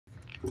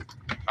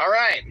All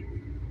right.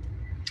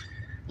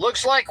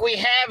 Looks like we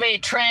have a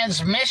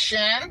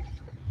transmission.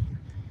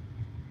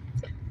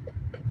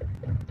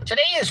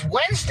 Today is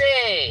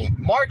Wednesday,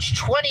 March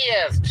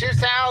 20th,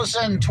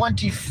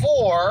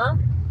 2024.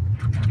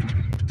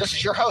 This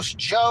is your host,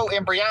 Joe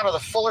Imbriano, the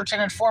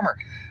Fullerton Informer,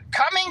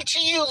 coming to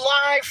you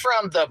live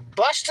from the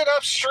busted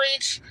up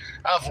streets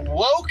of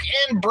woke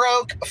and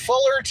broke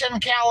Fullerton,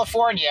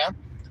 California.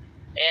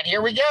 And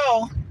here we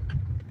go.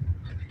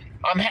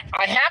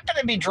 I happen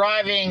to be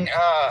driving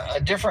a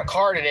different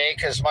car today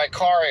because my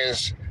car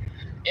is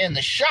in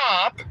the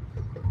shop.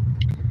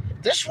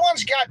 This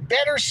one's got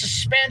better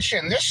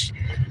suspension. This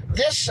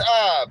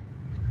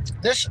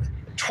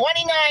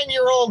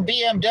 29-year-old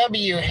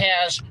BMW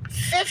has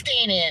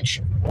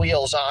 15-inch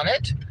wheels on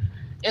it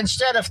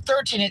instead of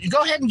 13-inch.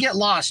 Go ahead and get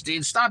lost,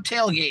 dude. Stop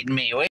tailgating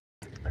me. Wait.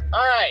 All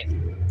right.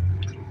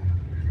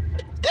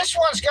 This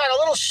one's got a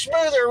little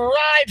smoother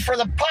ride for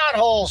the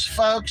potholes,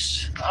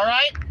 folks. All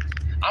right.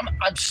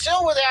 I'm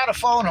still without a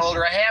phone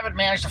holder. I haven't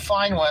managed to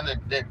find one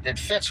that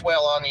fits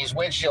well on these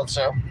windshields,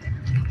 so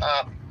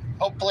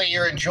hopefully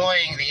you're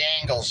enjoying the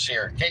angles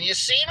here. Can you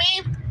see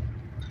me?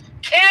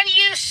 Can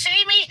you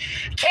see me?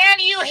 Can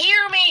you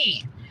hear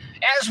me?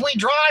 As we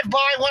drive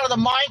by one of the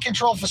mind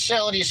control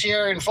facilities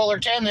here in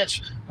Fullerton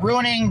that's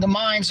ruining the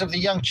minds of the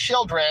young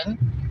children,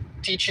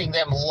 teaching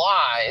them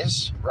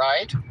lies,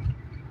 right?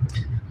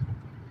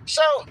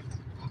 So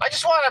I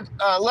just want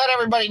to let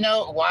everybody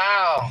know,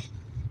 wow,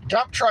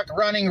 dump truck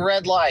running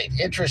red light.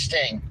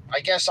 Interesting.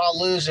 I guess I'll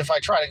lose if I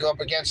try to go up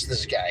against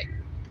this guy.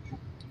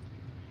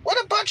 What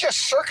a bunch of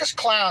circus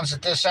clowns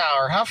at this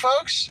hour, huh,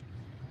 folks?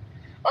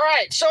 All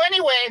right. So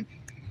anyway,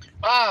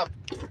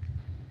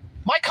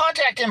 my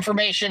contact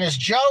information is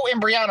Joe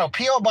Imbriano,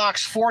 PO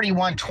Box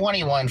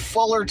 4121,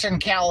 Fullerton,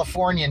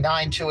 California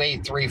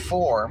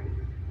 92834.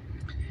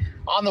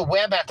 On the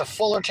web at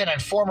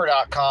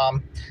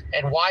thefullertoninformer.com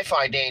and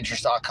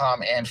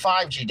WiFiDangers.com and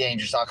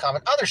 5GDangers.com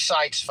and other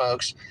sites,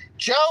 folks.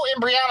 Joe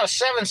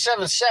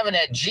Imbriano777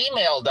 at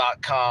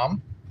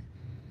gmail.com.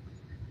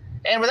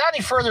 And without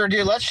any further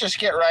ado, let's just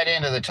get right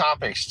into the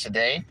topics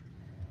today.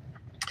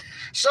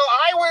 So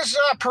I was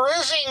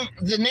perusing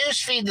the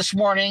news feed this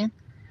morning,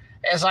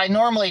 as I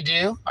normally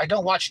do. I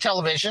don't watch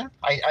television.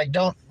 I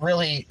don't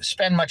really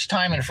spend much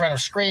time in front of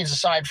screens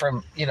aside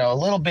from, a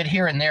little bit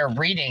here and there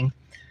reading.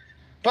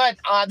 But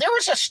there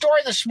was a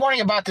story this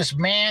morning about this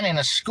man in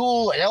a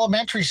school, an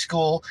elementary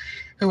school,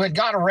 who had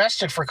got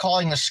arrested for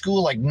calling the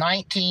school like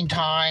 19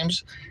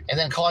 times and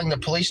then calling the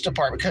police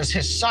department because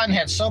his son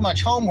had so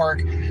much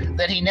homework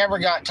that he never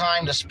got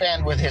time to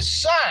spend with his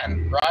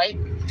son, right?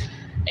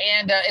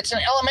 And it's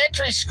an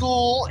elementary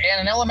school and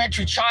an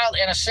elementary child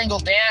and a single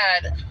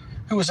dad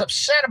who was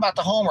upset about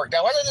the homework.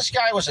 Now, whether this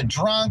guy was a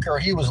drunk or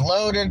he was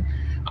loaded,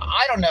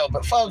 I don't know.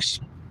 But folks,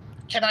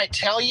 can I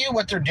tell you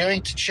what they're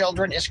doing to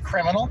children is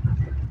criminal?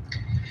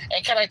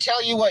 And can I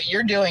tell you what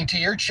you're doing to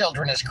your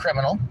children is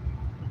criminal?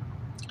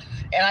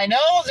 And I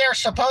know they're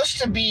supposed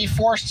to be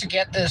forced to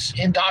get this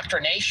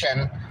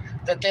indoctrination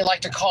that they like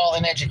to call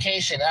an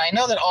education. And I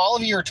know that all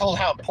of you are told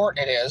how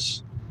important it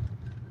is.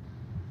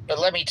 But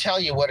let me tell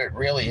you what it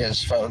really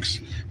is,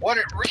 folks. What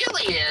it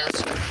really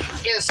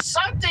is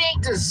something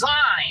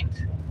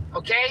designed,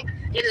 okay?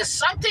 It is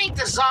something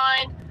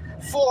designed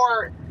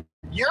for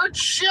your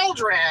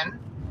children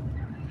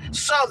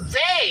so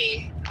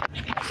they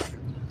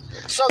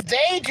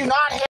do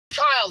not have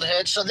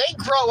childhood, so they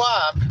grow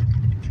up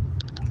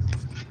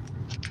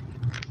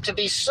to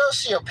be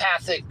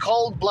sociopathic,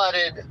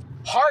 cold-blooded,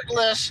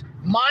 heartless,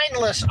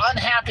 mindless,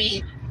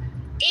 unhappy,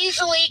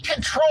 easily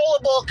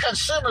controllable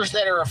consumers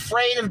that are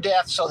afraid of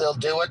death, so they'll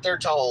do what they're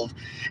told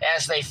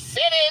as they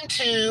fit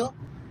into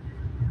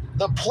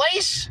the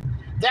place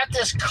that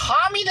this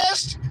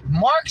communist,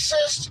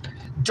 Marxist,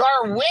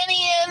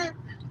 Darwinian,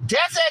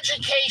 death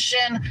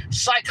education,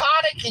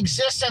 psychotic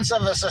existence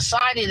of a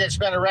society that's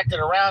been erected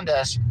around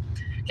us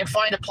can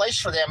find a place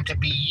for them to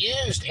be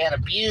used and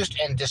abused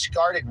and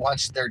discarded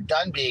once they're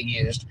done being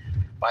used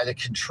by the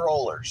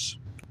controllers.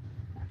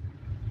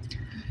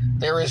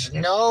 There is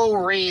no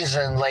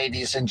reason,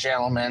 ladies and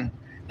gentlemen,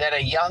 that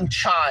a young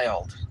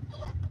child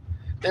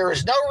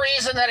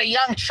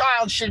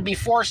should be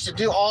forced to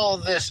do all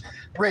of this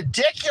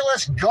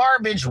ridiculous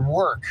garbage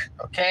work,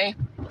 okay?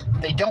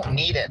 They don't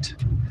need it.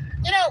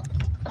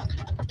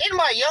 In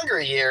my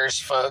younger years,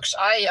 folks,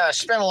 I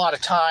spent a lot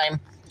of time,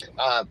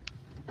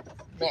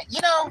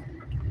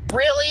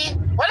 really?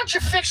 Why don't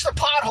you fix the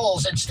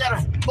potholes instead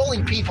of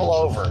pulling people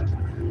over?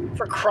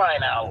 For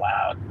crying out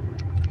loud.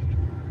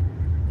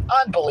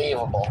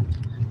 Unbelievable.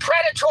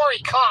 Predatory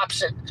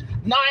cops at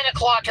 9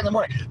 o'clock in the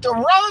morning. The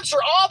roads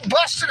are all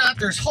busted up.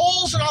 There's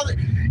holes and all that.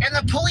 And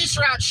the police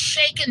are out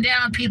shaking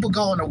down people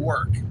going to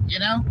work,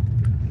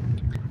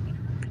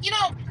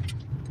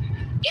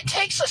 It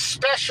takes a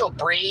special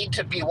breed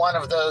to be one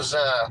of those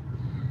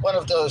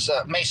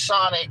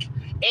Masonic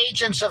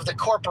agents of the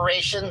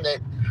corporation that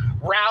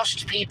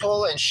roust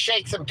people and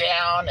shake them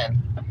down.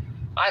 And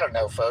I don't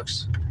know,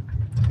 folks.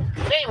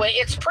 Anyway,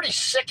 it's pretty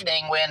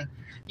sickening when,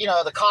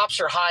 the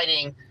cops are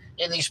hiding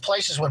in these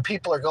places when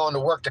people are going to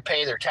work to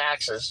pay their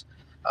taxes,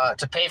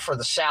 to pay for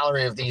the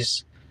salary of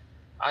these,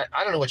 I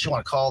don't know what you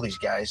want to call these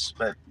guys,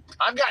 but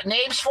I've got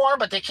names for them,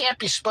 but they can't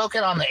be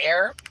spoken on the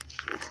air.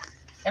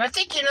 And I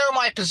think you know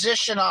my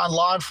position on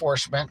law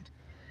enforcement.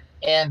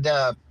 And,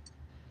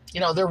 you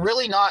know, they're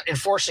really not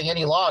enforcing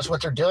any laws.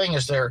 What they're doing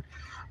is they're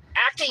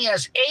acting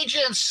as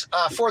agents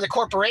for the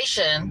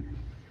corporation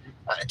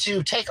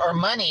to take our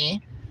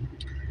money.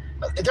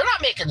 They're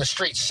not making the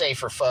streets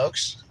safer,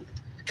 folks,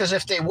 because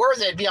if they were,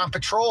 they'd be on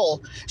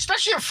patrol,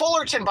 especially in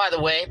Fullerton, by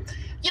the way.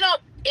 You know,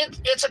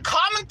 it's a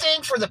common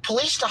thing for the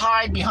police to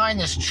hide behind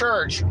this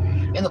church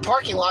in the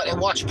parking lot and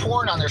watch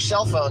porn on their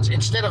cell phones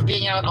instead of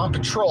being out on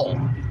patrol,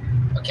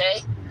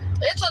 okay?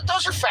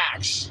 Those are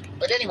facts.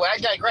 But anyway, I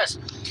digress.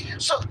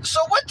 So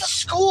what the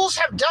schools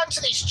have done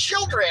to these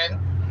children,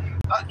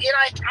 and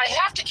I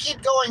have to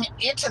keep going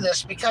into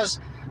this because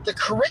the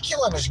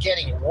curriculum is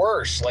getting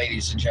worse,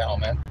 ladies and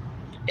gentlemen.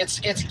 It's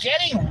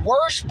getting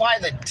worse by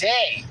the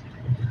day.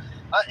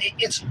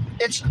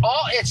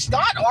 It's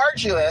not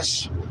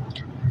arduous.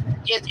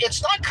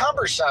 It's not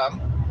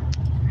cumbersome.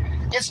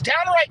 It's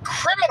downright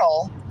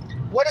criminal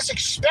what is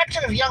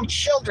expected of young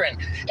children.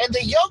 And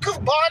the yoke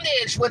of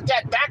bondage with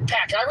that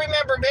backpack. I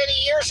remember many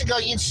years ago,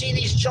 you'd see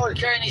these children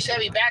carrying these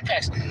heavy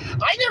backpacks.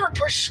 I never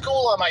pushed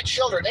school on my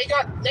children. They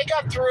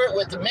got through it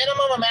with the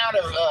minimum amount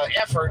of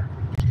effort.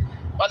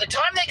 By the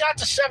time they got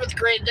to 7th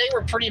grade, they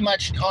were pretty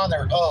much on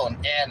their own.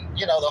 And,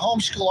 you know, the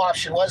homeschool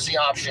option was the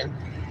option.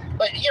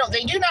 But, you know, they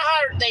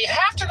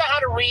have to know how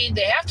to read.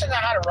 They have to know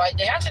how to write.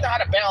 They have to know how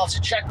to balance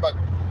a checkbook.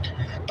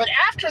 But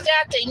after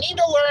that, they need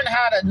to learn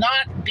how to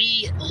not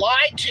be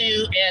lied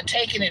to and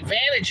taken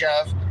advantage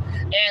of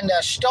and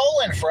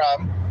stolen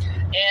from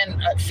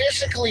and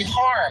physically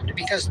harmed,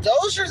 because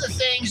those are the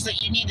things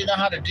that you need to know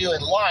how to do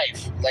in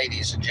life,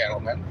 ladies and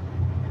gentlemen.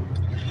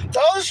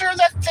 Those are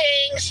the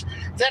things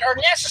that are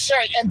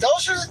necessary, and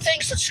those are the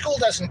things that school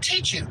doesn't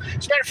teach you.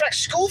 As a matter of fact,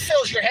 school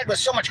fills your head with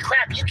so much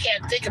crap you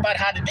can't think about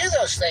how to do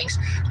those things.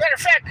 As a matter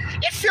of fact,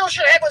 it fills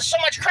your head with so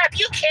much crap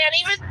you can't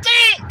even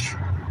think,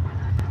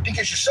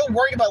 because you're so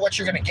worried about what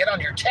you're going to get on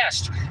your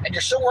test, and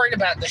you're so worried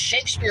about the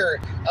Shakespeare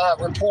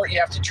report you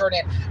have to turn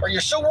in, or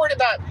you're so worried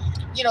about,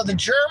 you know, the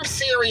germ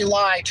theory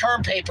lie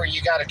term paper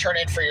you got to turn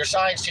in for your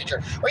science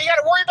teacher, or you got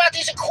to worry about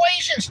these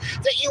equations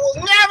that you will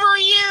never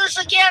use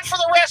again for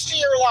the rest of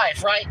your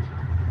life, right?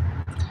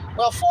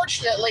 Well,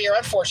 fortunately or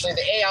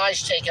unfortunately, the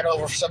AI's taken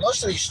over, so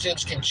most of these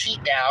students can cheat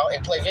now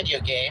and play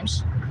video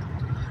games.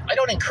 I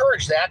don't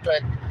encourage that,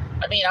 but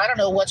I mean, I don't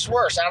know what's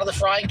worse, out of the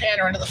frying pan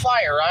or into the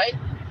fire, right?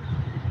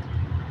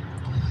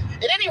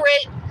 At any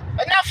rate,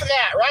 enough of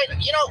that, right?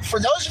 You know, for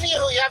those of you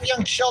who have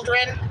young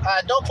children,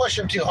 don't push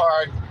them too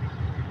hard.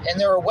 And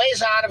there are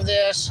ways out of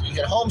this. You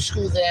can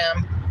homeschool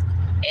them,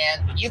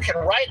 and you can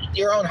write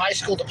your own high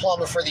school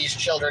diploma for these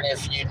children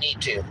if you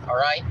need to, all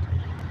right?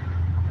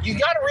 You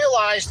got to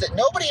realize that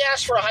nobody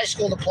asks for a high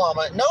school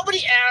diploma.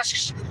 Nobody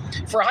asks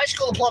for a high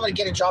school diploma to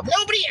get a job.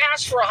 Nobody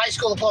asks for a high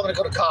school diploma to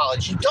go to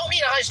college. You don't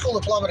need a high school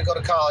diploma to go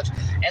to college,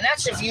 and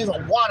that's if you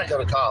even want to go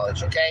to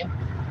college, okay?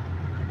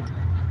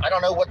 I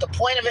don't know what the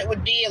point of it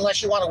would be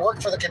unless you want to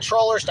work for the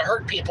controllers to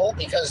hurt people,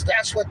 because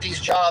that's what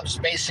these jobs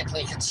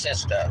basically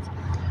consist of.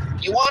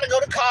 If you want to go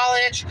to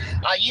college,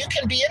 you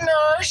can be a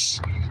nurse.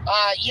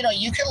 You know,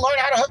 you can learn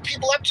how to hook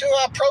people up to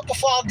a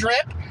propofol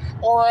drip,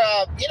 or,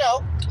 you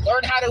know,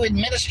 learn how to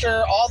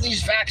administer all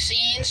these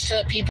vaccines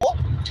to people.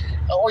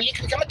 Or you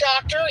can become a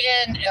doctor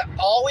and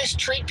always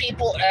treat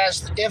people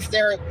as if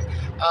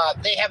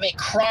they have a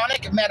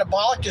chronic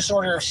metabolic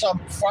disorder of some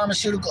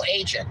pharmaceutical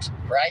agent,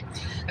 right?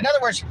 In other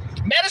words,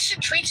 medicine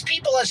treats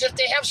people as if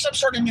they have some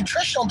sort of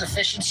nutritional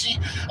deficiency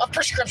of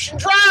prescription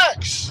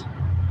drugs.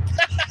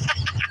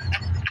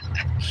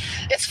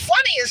 It's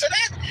funny, isn't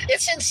it?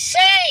 It's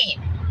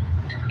insane.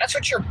 That's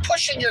what you're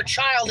pushing your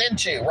child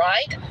into,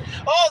 right?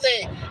 Oh,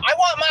 I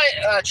want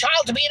my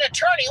child to be an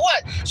attorney.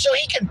 What? So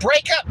he can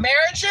break up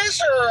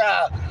marriages, or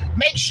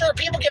make sure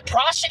people get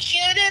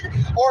prosecuted,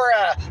 or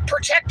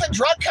protect the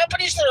drug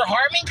companies that are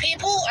harming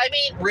people? I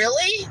mean,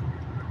 really?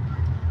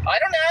 I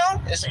don't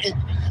know.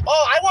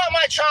 I want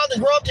my child to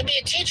grow up to be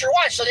a teacher.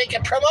 Why? So they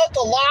can promote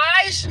the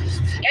lies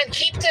and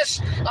keep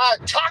this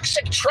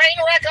toxic train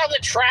wreck on the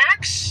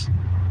tracks?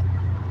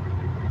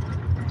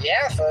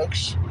 Yeah,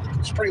 folks.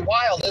 It's pretty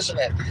wild, isn't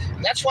it?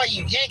 And that's why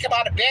you yank them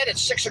out of bed at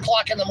 6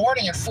 o'clock in the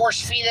morning and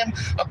force feed them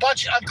a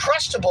bunch of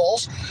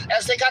Uncrustables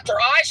as they got their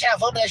eyes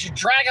half open as you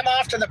drag them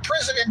off to the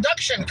prison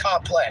induction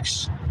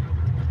complex.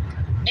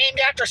 Named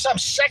after some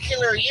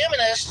secular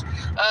humanist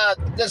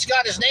that's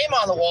got his name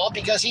on the wall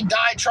because he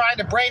died trying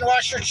to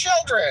brainwash your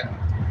children.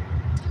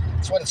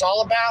 That's what it's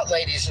all about,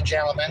 ladies and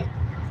gentlemen.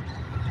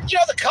 You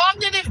know, the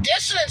cognitive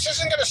dissonance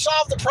isn't going to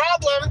solve the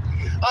problem.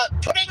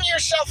 Putting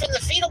yourself in the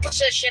fetal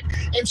position,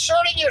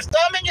 inserting your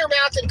thumb in your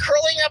mouth, and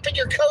curling up in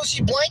your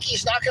cozy blankie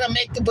is not going to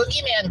make the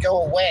boogeyman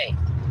go away.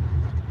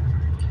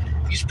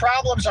 These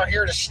problems are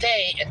here to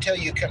stay until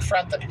you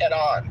confront them head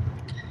on.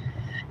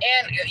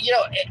 And, you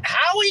know,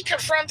 how we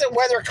confront them,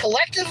 whether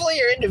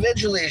collectively or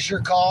individually, is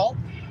your call.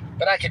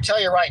 But I can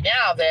tell you right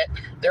now that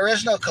there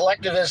is no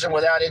collectivism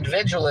without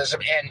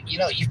individualism. And, you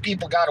know, you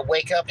people got to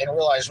wake up and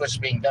realize what's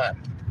being done.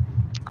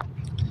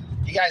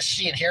 You guys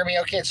see and hear me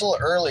okay? It's a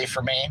little early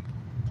for me.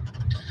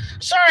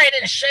 Sorry I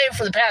didn't shave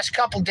for the past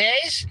couple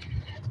days.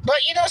 But,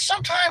 you know,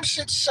 sometimes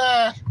it's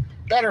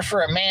better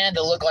for a man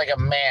to look like a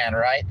man,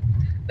 right?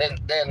 Than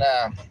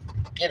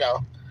you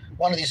know,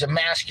 one of these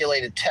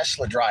emasculated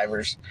Tesla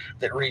drivers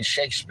that read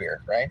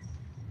Shakespeare, right?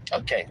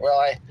 Okay, well,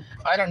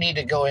 I don't need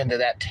to go into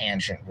that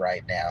tangent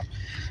right now.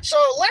 So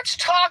let's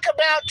talk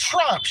about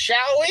Trump, shall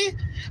we?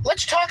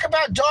 Let's talk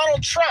about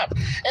Donald Trump.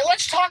 And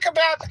let's talk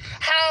about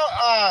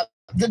how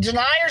the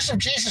deniers of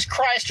Jesus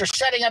Christ are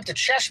setting up the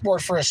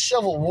chessboard for a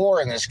civil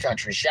war in this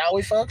country, shall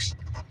we, folks?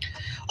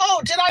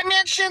 Oh, did I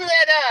mention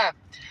that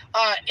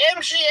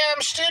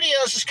MGM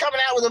Studios is coming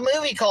out with a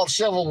movie called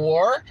Civil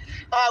War,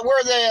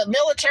 where the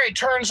military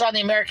turns on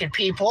the American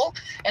people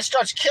and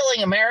starts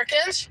killing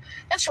Americans?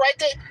 That's right.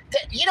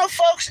 You know,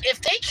 folks,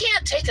 if they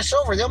can't take us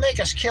over, they'll make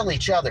us kill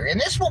each other.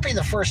 And this won't be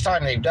the first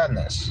time they've done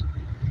this.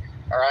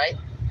 All right?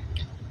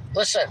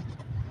 Listen,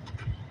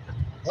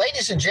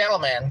 ladies and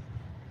gentlemen,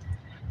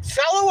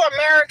 fellow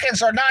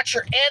Americans are not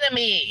your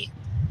enemy.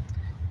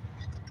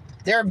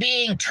 They're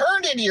being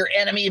turned into your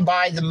enemy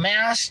by the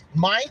mass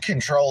mind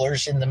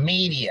controllers in the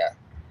media.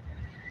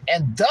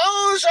 And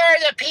those are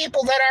the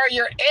people that are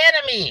your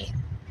enemy,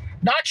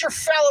 not your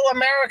fellow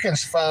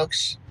Americans,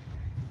 folks.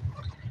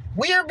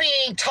 We are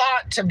being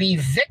taught to be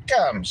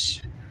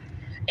victims,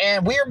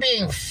 and we are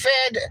being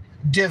fed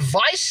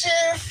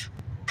divisive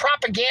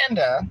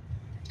propaganda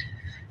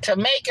to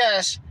make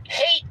us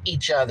hate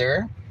each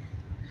other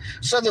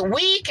so that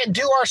we can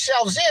do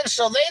ourselves in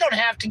so they don't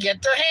have to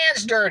get their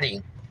hands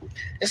dirty.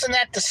 Isn't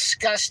that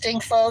disgusting,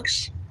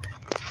 folks?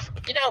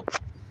 You know,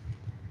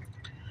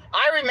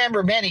 I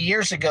remember many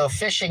years ago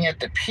fishing at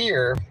the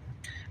pier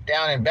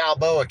down in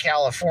Balboa,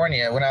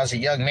 California, when I was a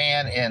young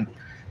man, and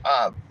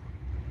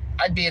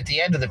I'd be at the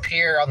end of the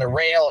pier on the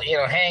rail, you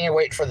know, hanging,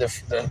 waiting for the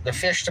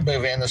fish to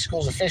move in, the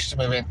schools of fish to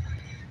move in.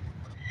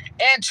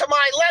 And to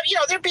my left, you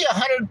know, there'd be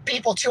 100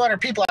 people, 200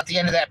 people at the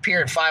end of that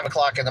pier at 5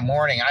 o'clock in the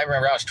morning. I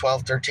remember I was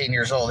 12, 13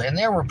 years old, and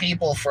there were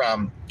people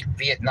from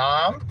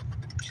Vietnam,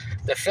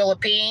 the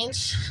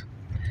Philippines,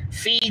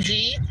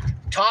 Fiji,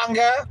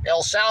 Tonga,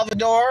 El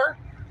Salvador,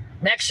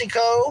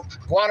 Mexico,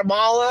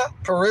 Guatemala,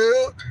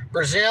 Peru,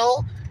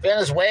 Brazil,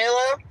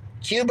 Venezuela,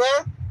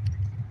 Cuba.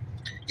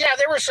 Yeah,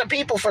 there were some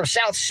people from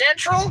South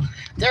Central.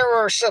 There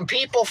were some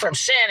people from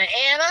Santa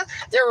Ana.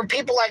 There were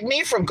people like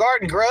me from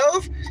Garden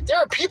Grove. There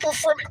were people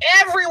from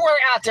everywhere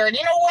out there. And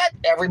you know what?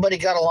 Everybody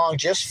got along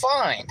just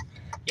fine.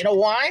 You know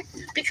why?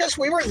 Because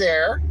we were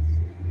there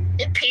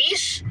in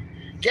peace,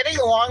 getting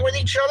along with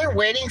each other,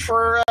 waiting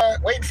for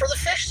the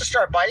fish to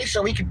start biting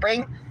so we could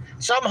bring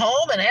some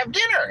home and have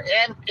dinner.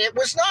 And it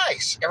was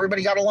nice.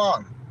 Everybody got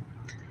along.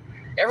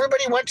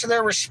 Everybody went to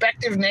their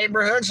respective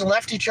neighborhoods and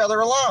left each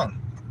other alone.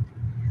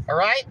 All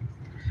right?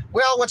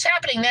 Well, what's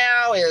happening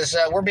now is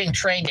we're being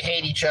trained to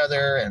hate each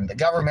other, and the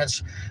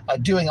government's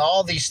doing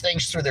all these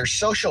things through their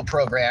social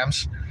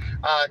programs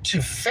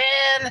to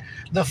fan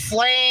the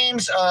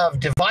flames of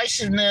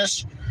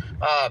divisiveness,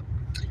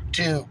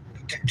 to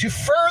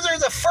further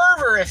the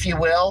fervor, if you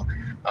will,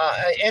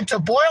 and to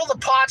boil the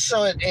pot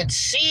so it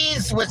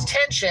seethes with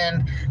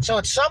tension. So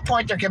at some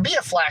point there can be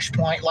a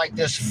flashpoint like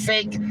this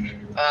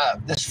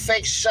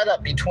fake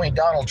setup between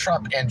Donald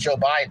Trump and Joe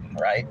Biden,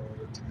 right?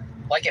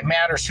 Like it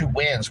matters who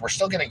wins. We're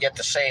still going to get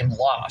the same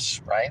loss,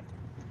 right?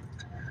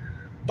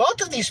 Both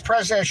of these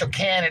presidential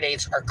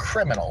candidates are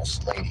criminals,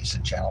 ladies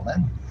and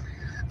gentlemen.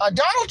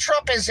 Donald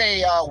Trump is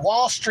a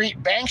Wall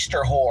Street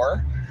bankster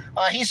whore.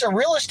 He's a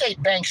real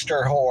estate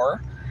bankster whore.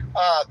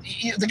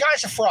 The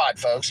guy's a fraud,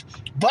 folks,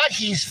 but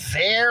he's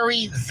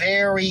very,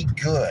 very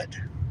good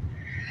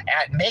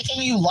at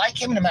making you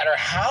like him no matter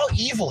how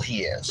evil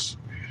he is,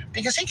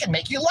 because he can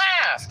make you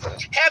laugh.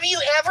 Have you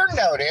ever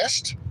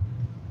noticed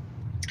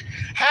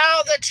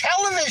how the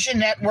television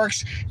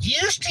networks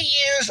used to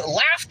use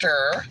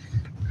laughter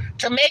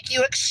to make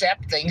you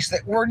accept things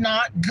that were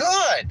not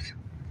good?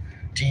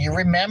 Do you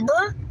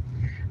remember?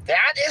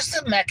 That is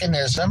the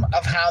mechanism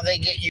of how they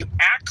get you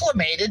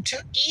acclimated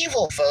to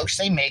evil, folks.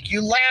 They make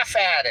you laugh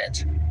at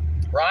it,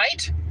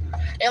 right?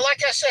 And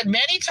like I said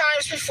many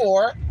times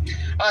before,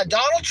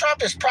 Donald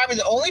Trump is probably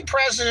the only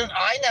president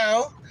I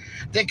know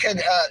that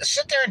could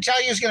sit there and tell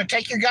you he's going to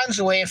take your guns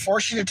away and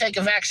force you to take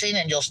a vaccine,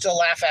 and you'll still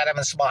laugh at him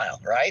and smile,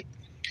 right?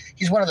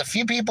 He's one of the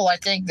few people I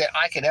think that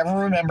I could ever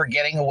remember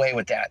getting away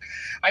with that.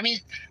 I mean,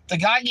 the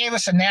guy gave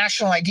us a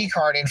national ID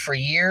card in for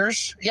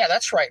years. Yeah,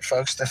 that's right,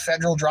 folks, the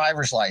federal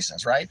driver's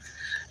license, right?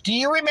 Do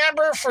you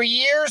remember for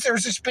years there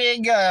was this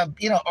big,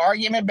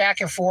 argument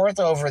back and forth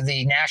over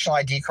the national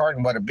ID card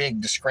and what a big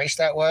disgrace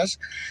that was,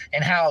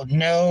 and how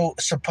no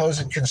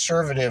supposed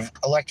conservative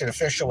elected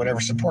official would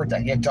ever support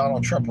that, yet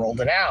Donald Trump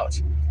rolled it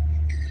out.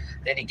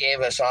 Then he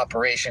gave us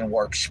Operation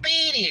Warp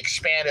Speed. He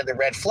expanded the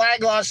red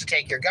flag laws to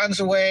take your guns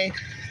away.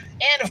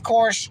 And, of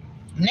course,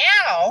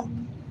 now,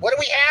 what do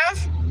we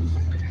have?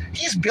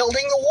 He's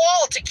building the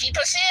wall to keep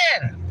us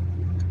in.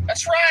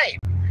 That's right.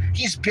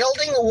 He's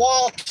building the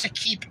wall to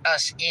keep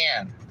us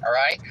in, all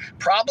right?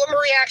 Problem,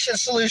 reaction,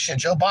 solution.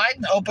 Joe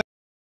Biden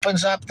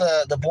opens up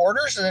the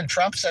borders, and then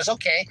Trump says,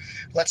 okay,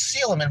 let's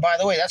seal them. And by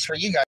the way, that's where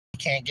you guys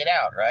can't get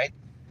out, right?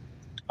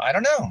 I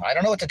don't know. I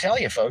don't know what to tell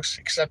you, folks,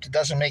 except it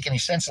doesn't make any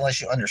sense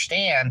unless you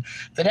understand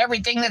that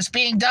everything that's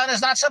being done is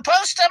not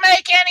supposed to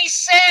make any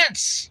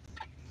sense.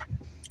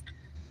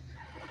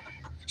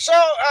 So,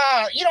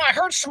 I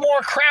heard some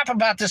more crap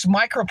about this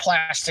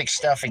microplastic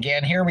stuff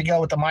again. Here we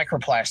go with the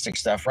microplastic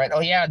stuff, right?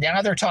 Oh, yeah,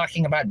 now they're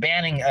talking about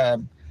banning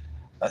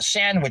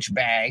sandwich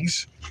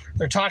bags.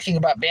 They're talking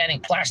about banning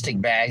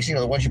plastic bags,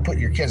 the ones you put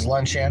your kid's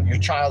lunch in, your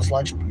child's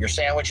lunch, your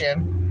sandwich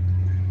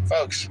in.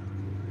 Folks,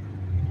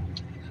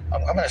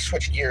 I'm going to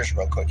switch gears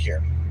real quick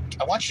here.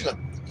 I want you to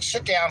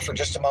sit down for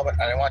just a moment,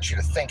 and I want you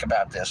to think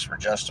about this for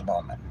just a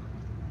moment.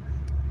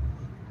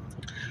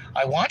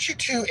 I want you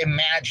to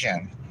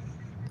imagine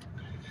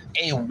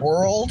a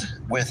world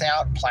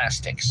without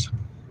plastics.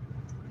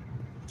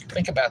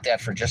 Think about that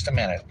for just a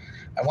minute.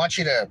 I want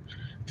you to,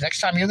 the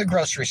next time you're in the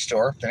grocery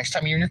store, the next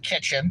time you're in your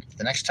kitchen,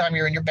 the next time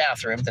you're in your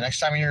bathroom, the next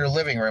time you're in your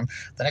living room,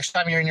 the next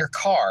time you're in your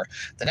car,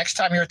 the next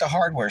time you're at the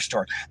hardware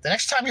store, the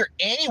next time you're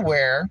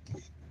anywhere,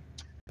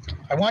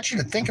 I want you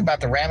to think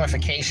about the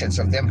ramifications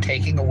of them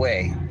taking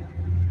away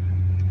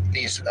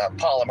these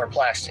polymer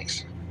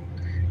plastics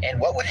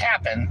and what would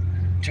happen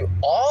to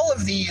all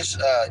of these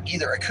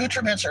either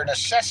accoutrements or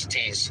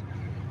necessities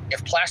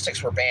if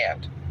plastics were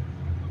banned.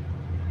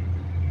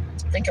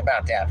 Think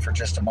about that for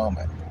just a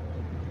moment.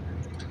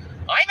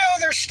 I know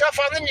there's stuff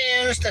on the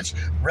news that's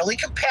really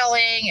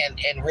compelling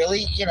and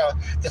really,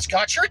 that's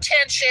got your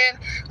attention,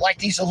 like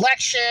these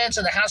elections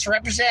and the House of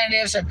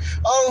Representatives and,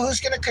 who's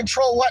going to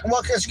control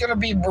what is going to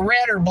be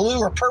red or blue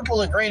or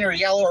purple or green or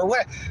yellow or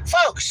what.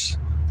 Folks,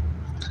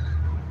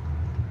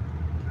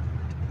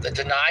 the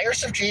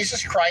deniers of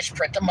Jesus Christ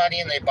print the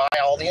money and they buy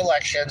all the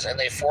elections and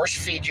they force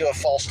feed you a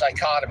false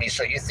dichotomy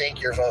so you think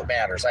your vote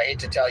matters. I hate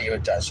to tell you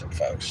it doesn't,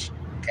 folks,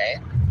 okay?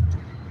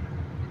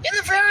 In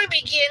the very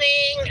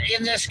beginning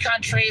in this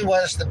country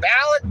was the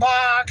ballot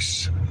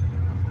box.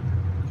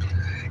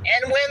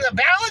 And when the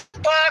ballot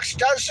box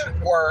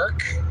doesn't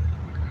work,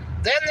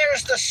 then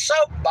there's the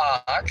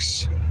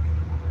soapbox.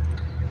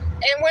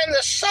 And when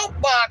the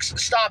soapbox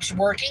stops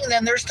working,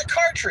 then there's the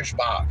cartridge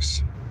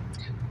box.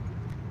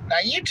 Now,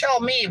 you tell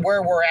me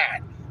where we're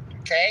at,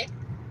 okay?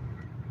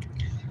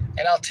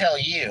 And I'll tell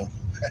you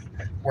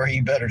where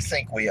you better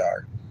think we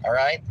are, all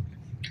right?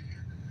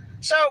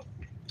 So,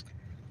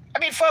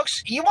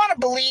 folks, you want to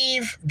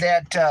believe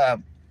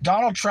that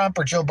Donald Trump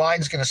or Joe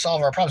Biden's going to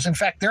solve our problems. In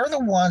fact, they're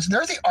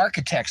the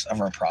architects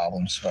of our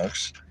problems,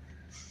 folks.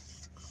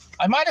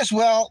 I might as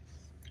well,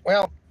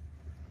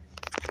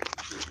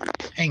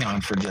 hang on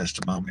for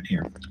just a moment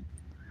here.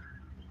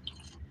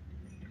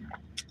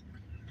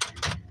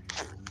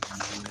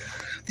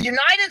 The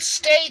United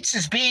States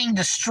is being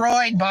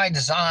destroyed by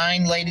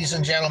design, ladies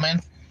and gentlemen.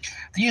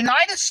 The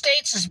United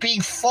States is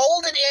being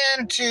folded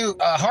into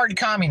hard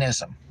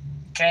communism,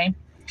 okay?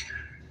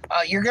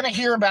 You're going to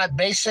hear about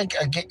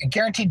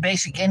guaranteed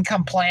basic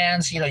income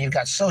plans. You've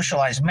got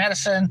socialized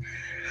medicine.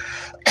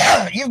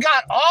 You've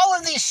got all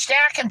of these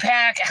stack and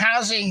pack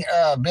housing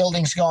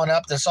buildings going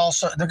up.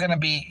 They're going to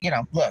be,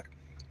 look,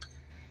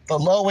 the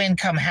low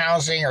income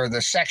housing or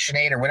the Section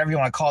 8 or whatever you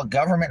want to call it,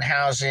 government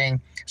housing,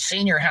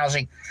 senior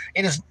housing.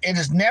 It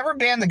has never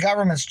been the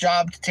government's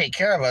job to take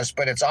care of us,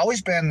 but it's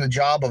always been the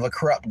job of a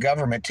corrupt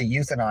government to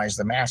euthanize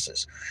the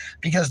masses.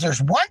 Because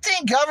there's one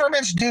thing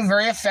governments do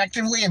very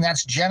effectively, and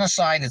that's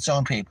genocide its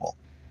own people.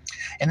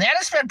 And that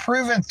has been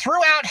proven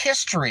throughout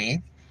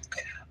history.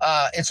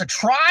 It's a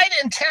tried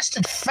and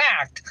tested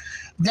fact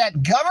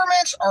that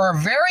governments are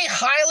very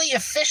highly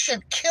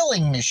efficient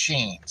killing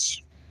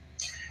machines.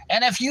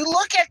 And if you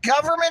look at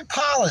government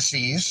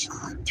policies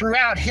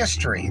throughout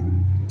history,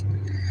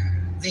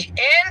 the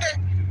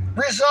end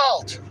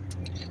result,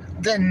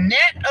 the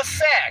net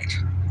effect,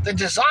 the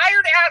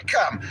desired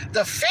outcome,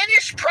 the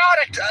finished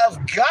product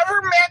of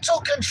governmental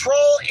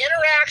control,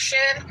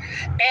 interaction,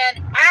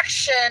 and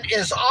action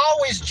is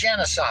always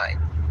genocide.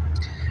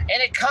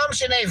 And it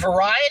comes in a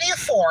variety of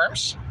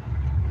forms.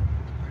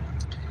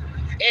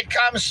 It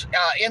comes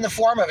in the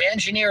form of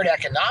engineered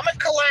economic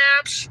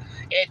collapse.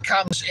 It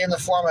comes in the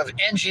form of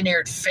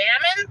engineered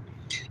famine.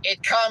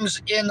 It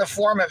comes in the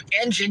form of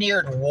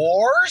engineered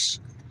wars.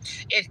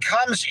 It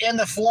comes in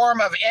the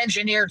form of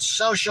engineered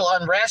social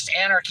unrest,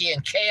 anarchy,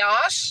 and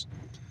chaos.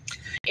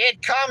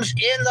 It comes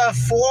in the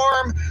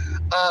form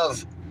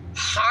of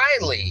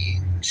highly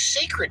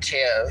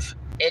secretive,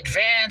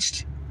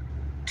 advanced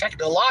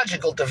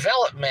technological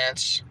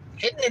developments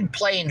hidden in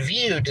plain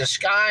view,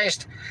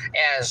 disguised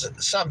as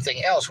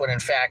something else, when in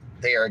fact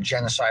they are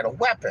genocidal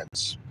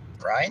weapons,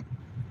 right?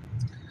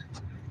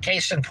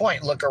 Case in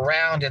point, look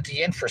around at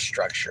the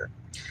infrastructure.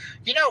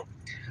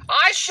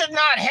 I should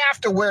not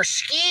have to wear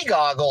ski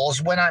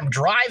goggles when I'm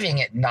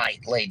driving at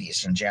night,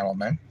 ladies and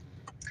gentlemen.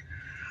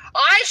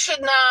 I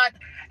should not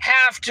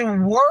have to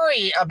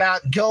worry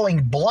about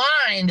going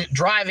blind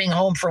driving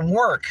home from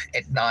work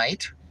at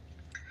night.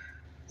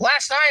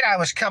 Last night I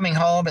was coming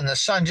home and the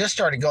sun just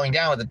started going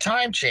down with the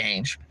time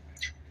change.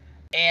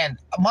 And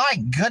my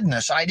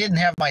goodness, I didn't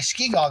have my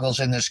ski goggles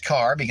in this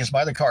car because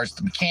my other car is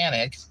the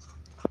mechanic.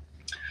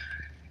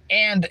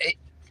 And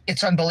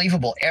it's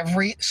unbelievable.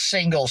 Every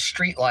single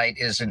street light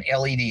is an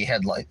LED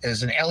headlight,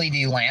 is an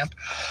LED lamp.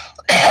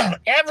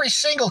 Every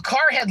single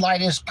car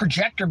headlight is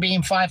projector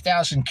beam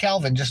 5,000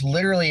 Kelvin, just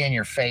literally in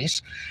your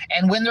face.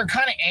 And when they're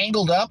kind of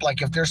angled up,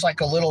 like if there's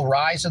like a little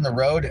rise in the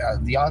road,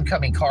 the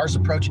oncoming cars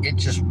approach, it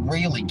just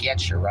really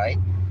gets you, right?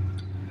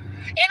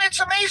 And it's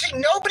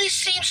amazing. Nobody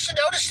seems to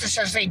notice this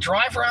as they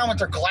drive around with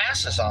their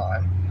glasses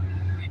on.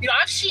 You know,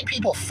 I've seen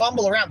people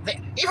fumble around.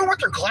 Even with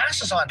their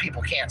glasses on,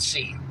 people can't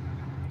see.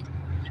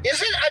 Is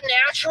it a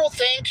natural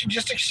thing to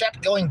just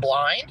accept going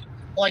blind?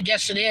 Well, I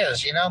guess it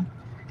is, you know.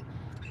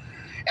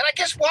 And I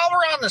guess while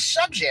we're on the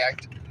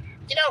subject,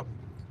 you know,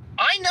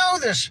 I know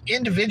this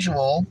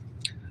individual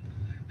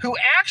who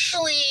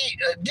actually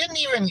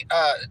didn't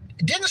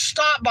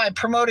stop by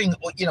promoting,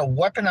 you know,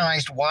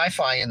 weaponized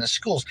Wi-Fi in the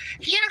schools.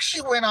 He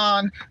actually went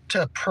on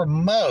to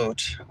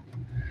promote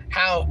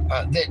how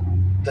that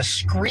the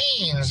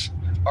screens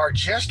are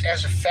just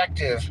as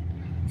effective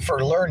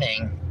for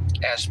learning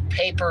as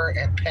paper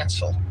and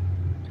pencil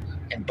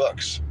and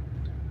books.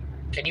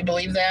 Can you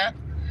believe that?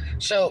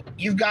 So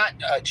you've got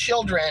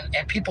children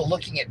and people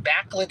looking at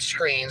backlit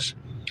screens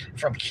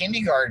from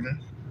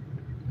kindergarten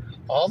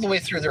all the way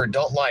through their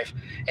adult life.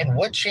 And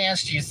what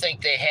chance do you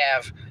think they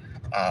have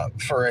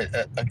for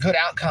a good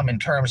outcome in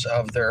terms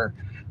of their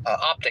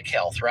optic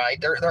health, right?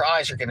 Their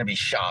eyes are going to be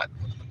shot.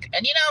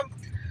 And, you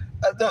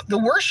know, the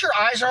worse your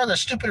eyes are, the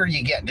stupider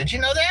you get. Did you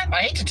know that?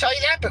 I hate to tell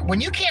you that, but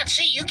when you can't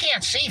see, you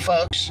can't see,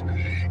 folks.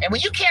 And when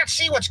you can't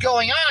see what's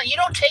going on, you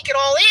don't take it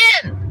all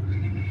in.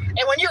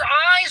 And when your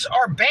eyes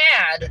are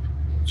bad,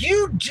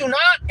 you do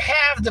not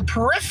have the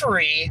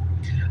periphery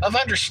of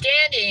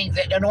understanding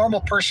that a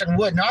normal person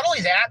would. Not only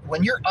that,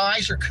 when your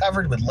eyes are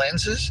covered with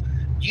lenses,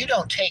 you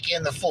don't take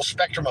in the full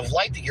spectrum of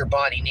light that your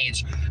body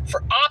needs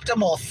for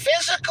optimal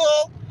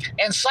physical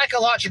and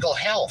psychological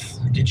health.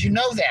 Did you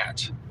know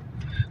that?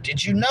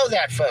 Did you know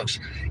that, folks?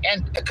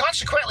 And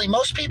consequently,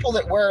 most people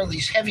that wear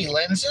these heavy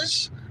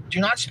lenses do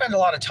not spend a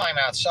lot of time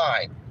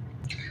outside.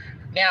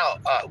 Now,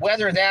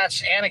 whether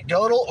that's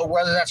anecdotal or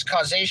whether that's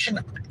causation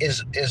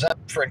is up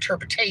for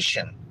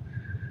interpretation.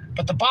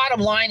 But the bottom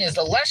line is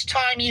the less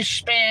time you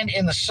spend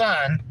in the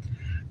sun,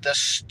 the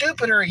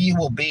stupider you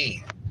will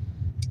be.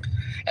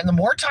 And the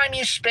more time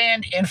you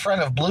spend in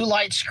front of blue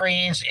light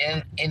screens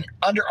and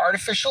under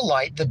artificial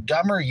light, the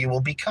dumber you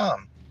will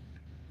become.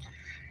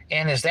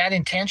 And is that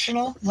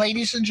intentional,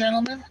 ladies and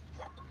gentlemen?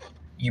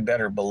 You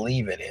better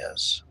believe it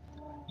is.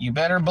 You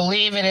better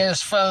believe it is,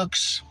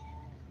 folks.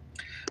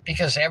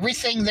 Because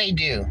everything they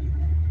do,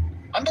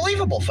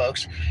 unbelievable,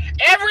 folks.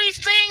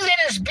 Everything that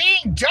is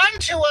being done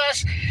to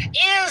us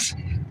is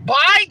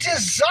by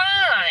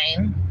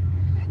design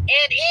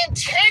and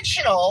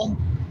intentional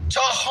to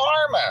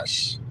harm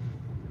us.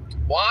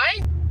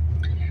 Why?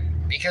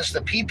 Because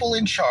the people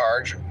in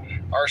charge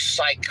are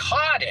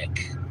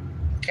psychotic,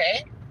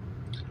 okay?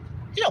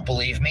 You don't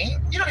believe me.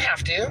 You don't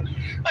have to.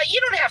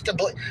 You don't have to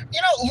believe.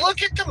 You know,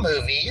 look at the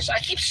movies. I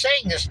keep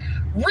saying this.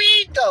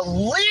 Read the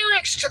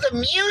lyrics to the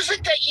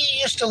music that you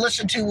used to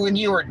listen to when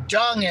you were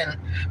young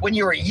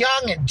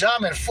and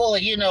dumb and full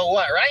of you know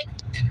what, right?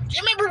 Do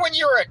you remember when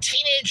you were a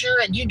teenager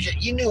and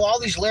you knew all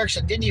these lyrics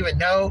and didn't even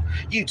know?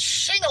 You'd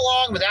sing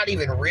along without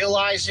even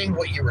realizing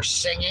what you were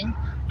singing.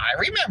 I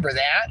remember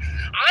that.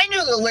 I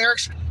knew the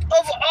lyrics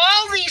of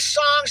all these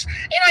songs,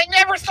 and I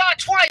never thought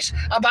twice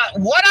about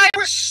what I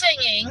was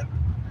singing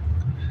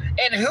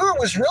and who it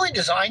was really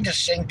designed to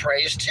sing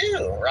praise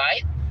to,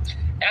 right?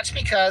 That's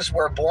because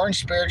we're born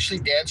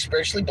spiritually dead,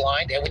 spiritually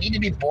blind, and we need to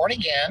be born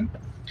again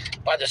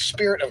by the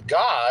Spirit of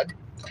God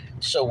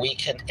so we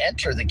can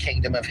enter the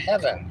kingdom of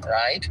heaven,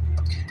 right?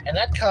 And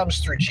that comes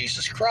through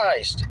Jesus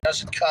Christ. It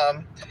doesn't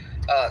come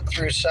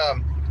through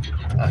some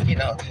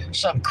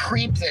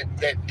creep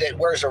that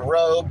wears a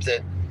robe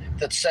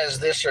that says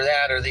this or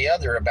that or the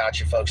other about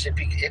you, folks.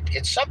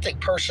 It's something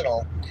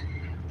personal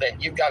that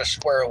you've got to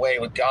square away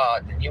with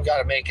God, and you've got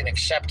to make an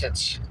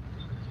acceptance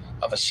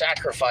of a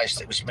sacrifice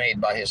that was made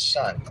by his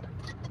son.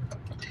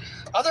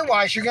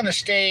 Otherwise, you're going to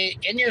stay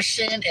in your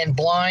sin and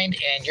blind,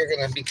 and you're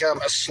going to become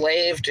a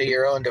slave to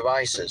your own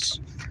devices.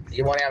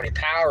 You won't have any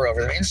power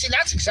over them. And see,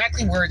 that's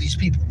exactly where these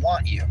people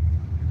want you.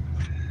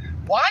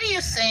 Why do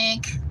you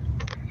think,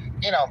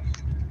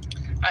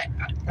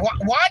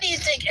 why do you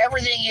think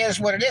everything is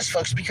what it is,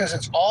 folks? Because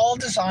it's all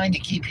designed to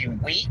keep you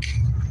weak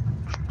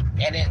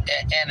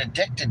and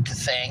addicted to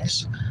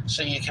things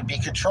so you can be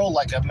controlled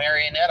like a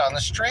marionette on the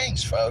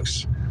strings,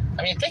 folks.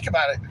 I mean, think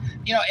about it.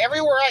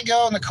 Everywhere I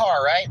go in the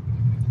car, right?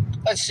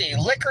 Let's see,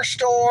 liquor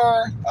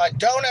store, a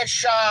donut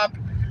shop,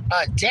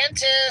 a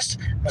dentist,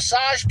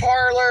 massage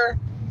parlor.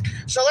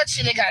 So let's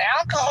see, they got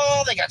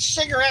alcohol, they got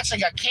cigarettes, they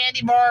got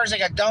candy bars, they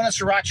got donuts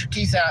to rot your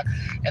teeth out.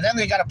 And then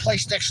they got a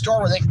place next door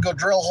where they can go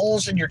drill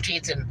holes in your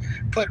teeth and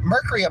put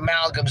mercury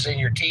amalgams in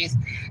your teeth.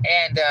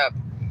 And,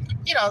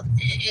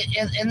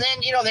 and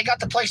then, they got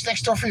the place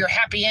next door for your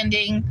happy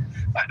ending,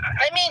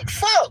 I mean,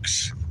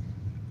 folks,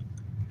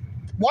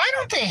 why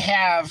don't they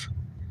have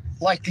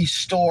like these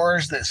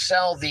stores that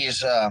sell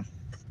these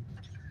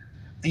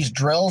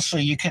drills so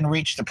you can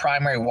reach the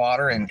primary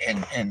water and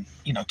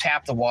you know,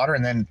 tap the water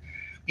and then,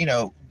 you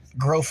know,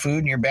 grow food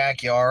in your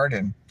backyard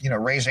and, you know,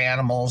 raise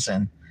animals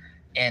and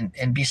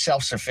be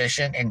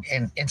self-sufficient,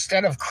 and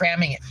instead of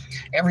cramming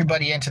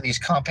everybody into these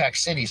compact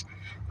cities,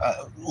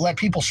 let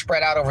people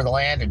spread out over the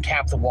land and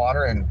tap the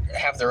water and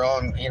have their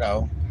own, you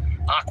know,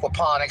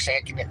 aquaponics.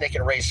 They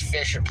can raise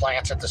fish and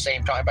plants at the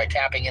same time by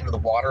tapping into the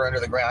water under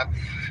the ground,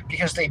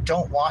 because they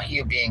don't want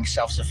you being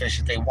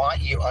self-sufficient. They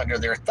want you under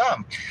their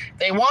thumb.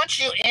 They want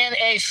you in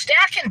a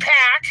stack and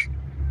pack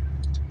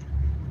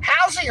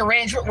housing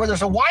arrangement where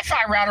there's a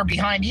Wi-Fi router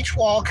behind each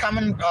wall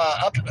coming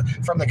up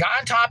from the guy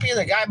on top of you,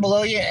 the guy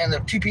below you, and the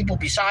two people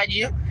beside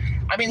you.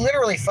 I mean,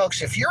 literally,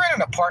 folks, if you're in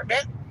an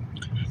apartment,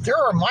 there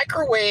are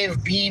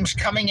microwave beams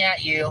coming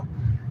at you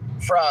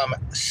from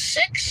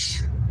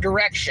 6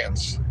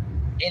 directions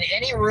in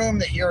any room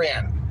that you're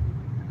in,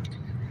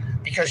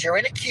 because you're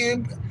in a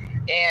cube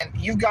and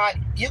you got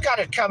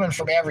it coming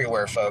from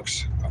everywhere,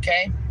 folks.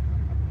 Okay,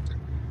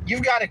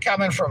 you've got it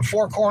coming from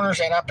 4 corners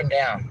and up and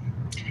down.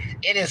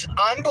 It is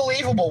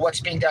unbelievable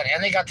what's being done.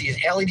 And they got these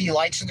LED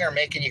lights in there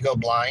making you go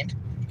blind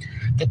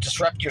that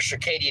disrupt your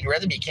circadian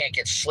rhythm. You can't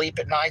get sleep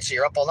at night, so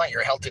you're up all night.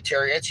 Your health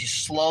deteriorates. You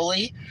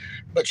slowly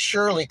but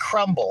surely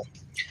crumble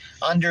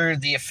under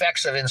the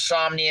effects of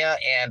insomnia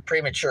and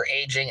premature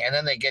aging. And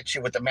then they get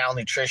you with the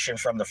malnutrition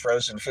from the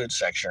frozen food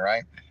section,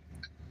 right?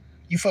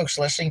 You folks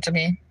listening to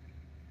me?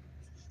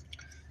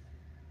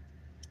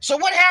 So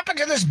what happened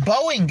to this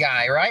Boeing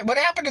guy, right? What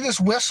happened to this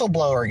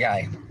whistleblower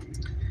guy?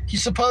 He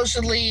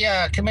supposedly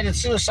committed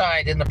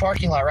suicide in the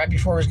parking lot right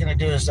before he was going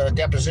to do his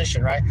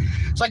deposition, right?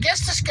 So I guess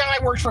this guy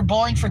worked for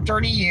Boeing for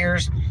 30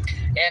 years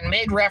and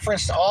made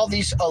reference to all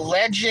these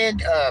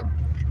alleged,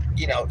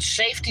 you know,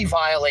 safety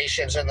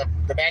violations in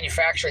the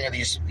manufacturing of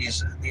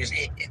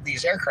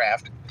these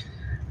aircraft.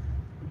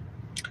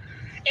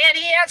 And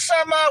he had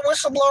some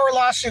whistleblower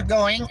lawsuit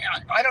going.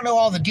 I don't know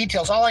all the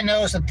details. All I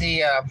know is that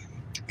the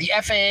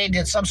FAA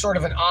did some sort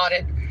of an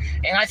audit,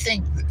 and I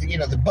think, you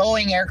know, the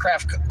Boeing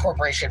Aircraft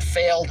Corporation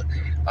failed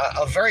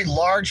a very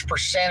large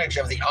percentage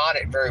of the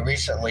audit very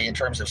recently in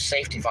terms of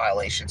safety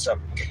violations. So,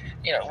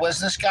 you know, was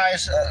this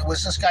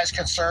guy's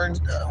concern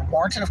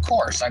warranted? Of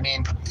course. I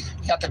mean,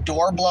 you got the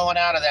door blowing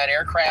out of that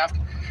aircraft.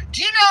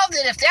 Do you know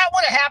that if that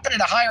would have happened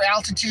at a higher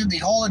altitude, the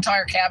whole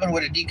entire cabin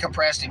would have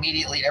decompressed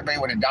immediately and everybody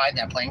would have died, and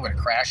that plane would have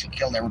crashed and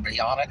killed everybody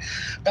on it?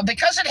 But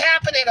because it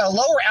happened at a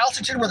lower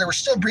altitude where there was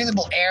still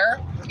breathable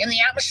air in the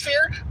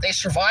atmosphere, they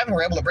survived and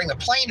were able to bring the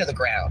plane to the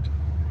ground.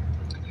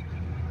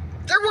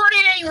 There weren't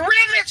any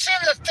rivets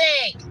in the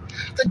thing.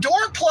 The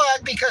door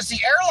plugged because the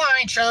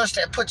airline chose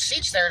to put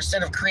seats there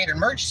instead of create an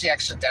emergency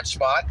exit at that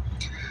spot.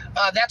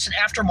 That's an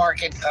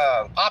aftermarket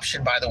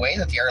option, by the way,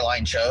 that the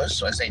airline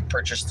chose as they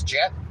purchased the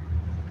jet.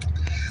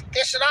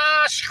 They said,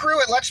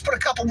 screw it, let's put a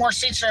couple more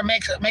seats there and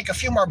make a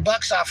few more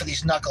bucks off of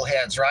these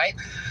knuckleheads, right?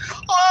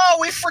 Oh,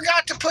 we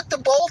forgot to put the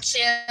bolts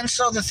in,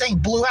 so the thing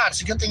blew out.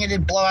 It's a good thing it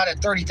didn't blow out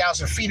at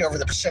 30,000 feet over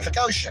the Pacific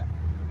Ocean.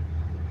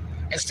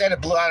 Instead,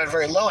 it blew out at a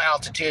very low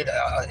altitude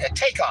at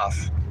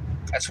takeoff.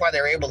 That's why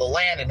they were able to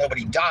land and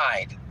nobody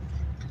died.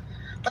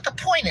 But the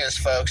point is,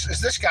 folks,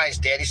 is this guy's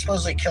dead. He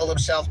supposedly killed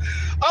himself.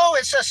 Oh,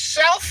 it's a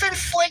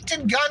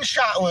self-inflicted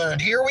gunshot wound.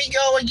 Here we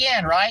go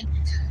again, right?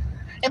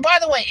 And by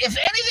the way, if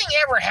anything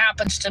ever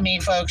happens to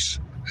me, folks,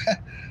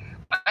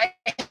 I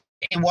have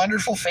a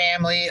wonderful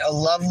family, a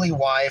lovely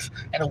wife,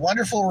 and a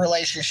wonderful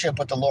relationship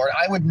with the Lord.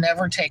 I would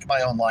never take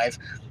my own life.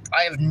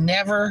 I have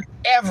never,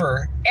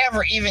 ever,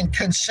 ever even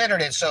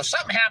considered it. So if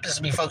something happens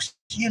to me, folks,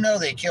 you know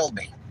they killed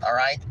me, all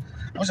right?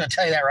 I'm just going to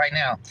tell you that right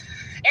now.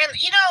 And,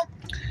 you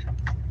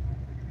know,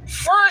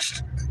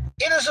 first,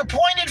 it is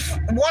appointed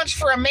once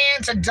for a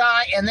man to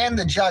die and then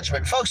the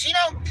judgment. Folks, you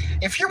know,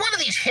 if you're one of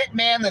these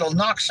hitmen that'll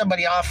knock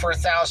somebody off for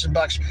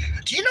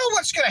 $1,000, do you know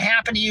what's going to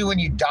happen to you when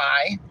you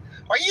die?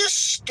 Are you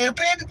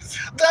stupid?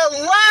 The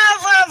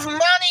love of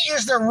money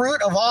is the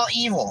root of all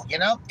evil, you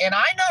know? And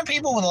I know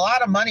people with a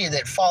lot of money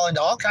that fall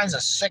into all kinds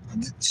of sick,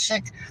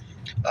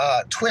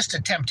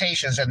 twisted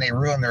temptations, and they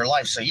ruin their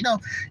life. So, you know,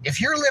 if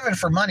you're living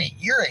for money,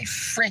 you're a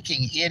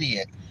freaking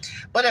idiot.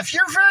 But if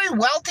you're very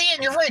wealthy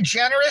and you're very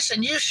generous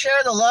and you share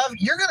the love,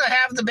 you're going to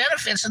have the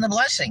benefits and the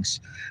blessings.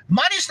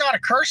 Money's not a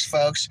curse,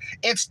 folks.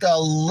 It's the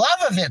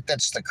love of it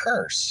that's the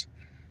curse.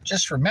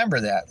 Just remember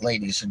that,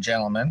 ladies and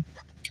gentlemen.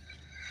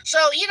 So,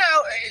 you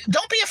know,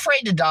 don't be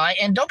afraid to die,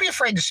 and don't be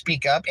afraid to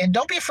speak up, and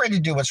don't be afraid to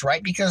do what's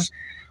right, because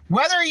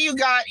whether you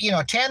got, you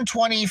know, 10,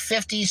 20,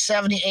 50,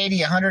 70,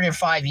 80,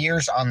 105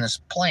 years on this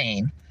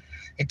plane,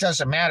 it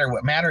doesn't matter.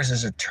 What matters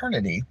is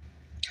eternity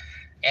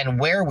and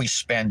where we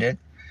spend it.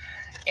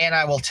 And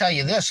I will tell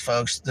you this,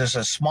 folks, there's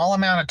a small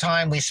amount of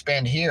time we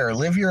spend here.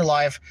 Live your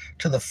life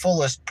to the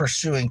fullest,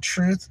 pursuing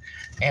truth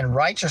and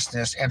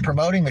righteousness and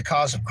promoting the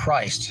cause of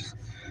Christ.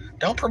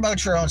 Don't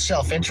promote your own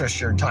self-interest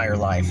your entire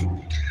life.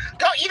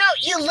 Don't, you know,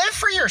 you live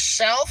for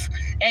yourself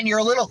and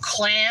your little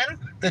clan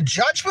The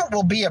judgment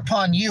will be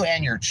upon you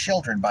and your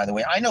children, by the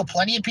way. I know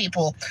plenty of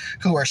people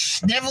who are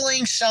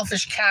sniveling,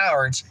 selfish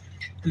cowards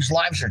whose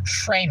lives are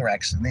train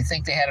wrecks, and they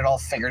think they had it all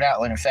figured out,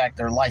 when in fact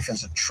their life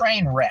is a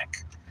train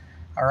wreck.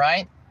 All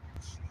right?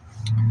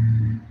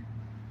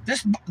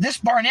 This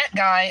Barnett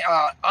guy,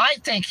 I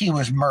think he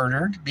was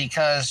murdered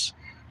because,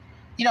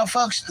 you know,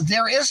 folks,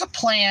 there is a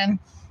plan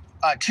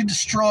to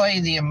destroy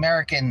the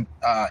American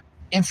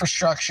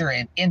infrastructure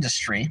and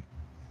industry.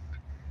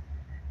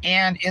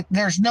 And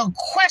there's no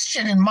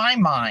question in my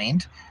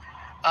mind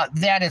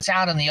that it's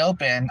out in the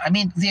open. I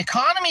mean, the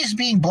economy is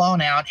being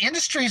blown out.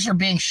 Industries are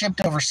being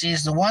shipped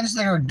overseas. The ones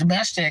that are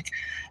domestic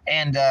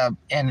and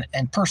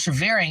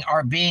persevering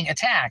are being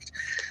attacked.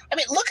 I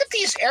mean, look at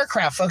these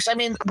aircraft, folks. I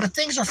mean, the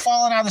things are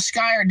falling out of the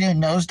sky or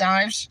doing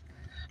nosedives,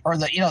 or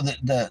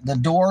the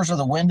doors or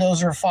the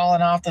windows are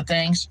falling off the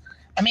things.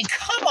 I mean,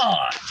 come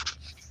on.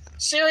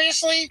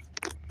 Seriously?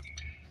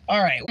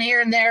 All right,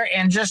 here and there,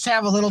 and just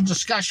have a little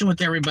discussion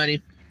with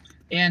everybody.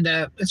 And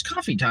it's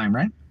coffee time,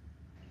 right?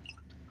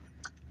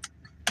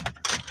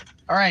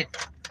 All right.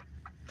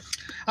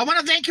 I want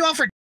to thank you all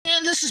for tuning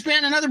in. This has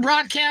been another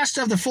broadcast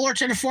of the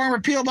Fullerton Informer,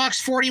 P.O.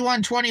 Box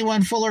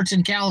 4121,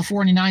 Fullerton,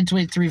 California,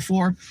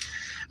 92834.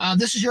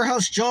 This is your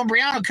host, Joe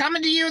Imbriano,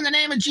 coming to you in the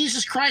name of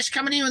Jesus Christ,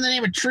 coming to you in the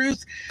name of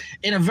truth,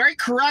 in a very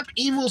corrupt,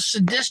 evil,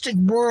 sadistic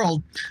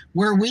world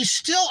where we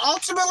still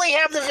ultimately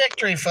have the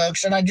victory,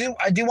 folks. And I do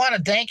want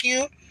to thank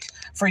you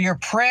for your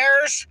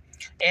prayers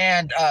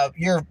and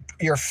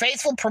your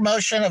faithful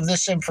promotion of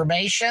this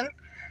information.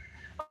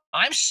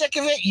 I'm sick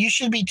of it. You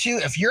should be too.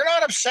 If you're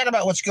not upset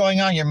about what's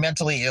going on, you're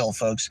mentally ill,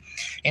 folks.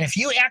 And if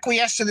you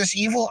acquiesce to this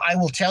evil, I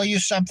will tell you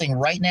something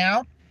right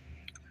now.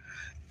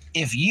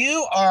 If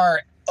you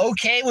are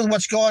okay with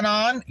what's going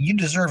on, you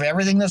deserve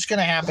everything that's going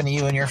to happen to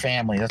you and your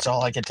family. That's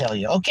all I can tell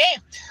you. Okay.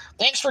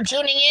 Thanks for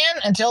tuning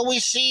in. Until we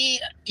see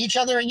each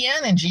other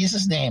again, in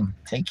Jesus' name,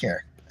 take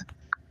care.